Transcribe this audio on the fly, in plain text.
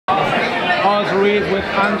Reed with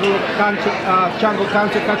Andrew Cancio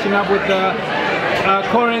catching up with the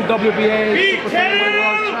current WBA Super Featherweight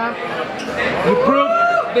World Champ. You proved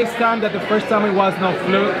this time that the first time it was no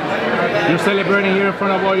fluke. You're celebrating here in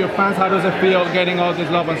front of all your fans. How does it feel getting all this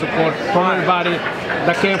love and support from everybody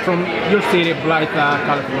that came from your city, Blythe,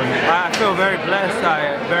 California? I feel very blessed.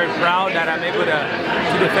 I'm very proud that I'm able to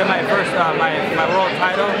defend my first my world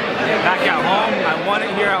title back at home. I won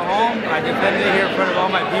it here at home. I defended it here in front of all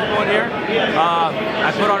my people here. I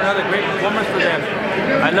put on another great performance for them.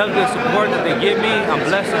 I love the support that they give me. I'm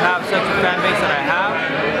blessed to have such a fan base that I have,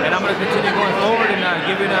 and I'm going to continue going forward and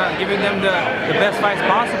giving them the best fights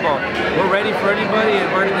possible. We're ready for anybody, and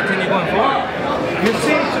we're going to continue going forward. You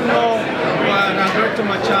seem to know what Alberto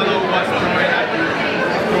Machado was throwing at you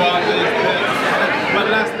throughout what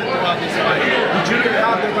lasted throughout this fight. Did you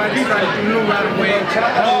have the right strike? You knew right away.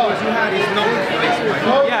 You had his number for this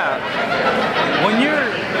fight. Yeah. When you're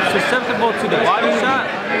susceptible to the body shot,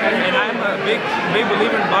 and I'm a big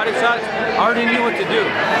believer in body shots, I already knew what to do.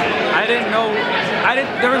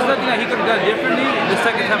 There was nothing that he could have done differently the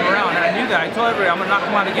second time around, and I knew that. I told everybody I'm going to knock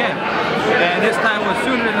him out again. And this time was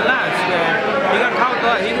sooner than the last. And he got caught,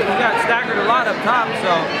 he got staggered a lot up top,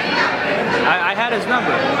 so I had his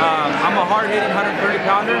number. I'm a hard-hitting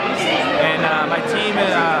 130-pounder, and my team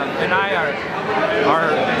and I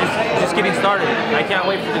are just getting started. I can't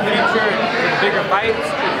wait for the future, for the bigger fights.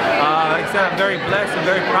 Like I said, I'm very blessed and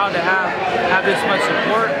very proud to have this much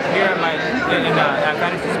support here at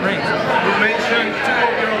Fantasy Springs. You mentioned two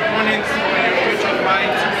of your opponents in your future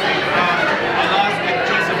fights, a loss with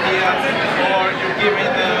Joseph Diaz, or you're giving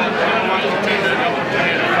the number one contender the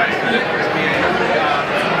opportunity to fight for the WBA.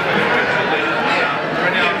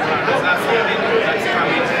 Rene Alvarado, is that something that's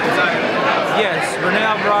coming? Yes, Rene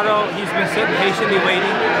Alvarado, he's been sitting patiently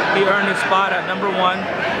waiting. He earned his spot at number one.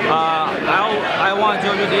 I want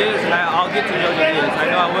Jojo Diaz, and I'll get to Jojo Diaz. I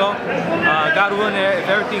know I will. God willing, if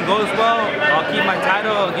everything goes well, I'll keep my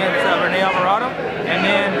title against Rene Alvarado, and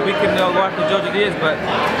then we can go after Jojo Diaz. But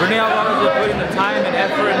Rene Alvarado's been putting the time and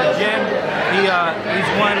effort in the gym. He's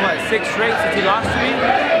won, what, 6 straight since he lost to me?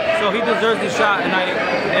 So he deserves the shot, and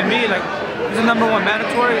he's the number one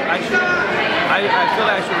mandatory. I feel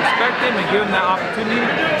like I should respect him and give him that opportunity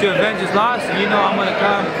to avenge his loss. And you know I'm gonna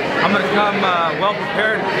come well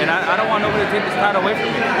prepared, and I don't want nobody to take this title away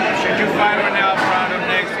from me. Should you fight Rene Alvarado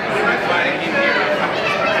next? Would you be fighting him here at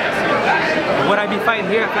Fantasy Springs? Would I be fighting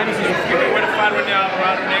here at Fantasy Springs? If you were to fight Rene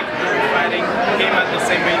Alvarado next, would you be fighting him at the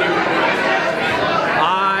same venue?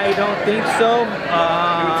 I don't think so.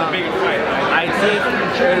 It's a bigger fight. I think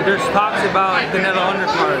there's talks about Canelo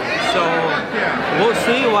undercard, so we'll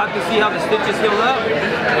see. We'll have to see how the stitches heal up,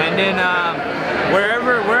 and then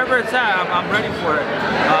wherever it's at, I'm ready for it.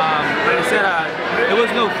 Like I said, it was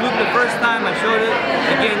no fluke the first time. I showed it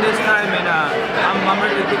again this time, and I'm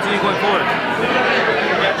ready to continue going forward.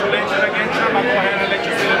 Congratulations again, Champ. I'll go ahead and let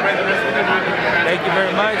you celebrate the rest of the night. Thank you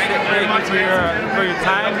very much. Thank you for your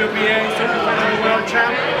time. WBA Super Featherweight World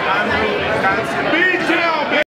Champ, Andrew Cancio.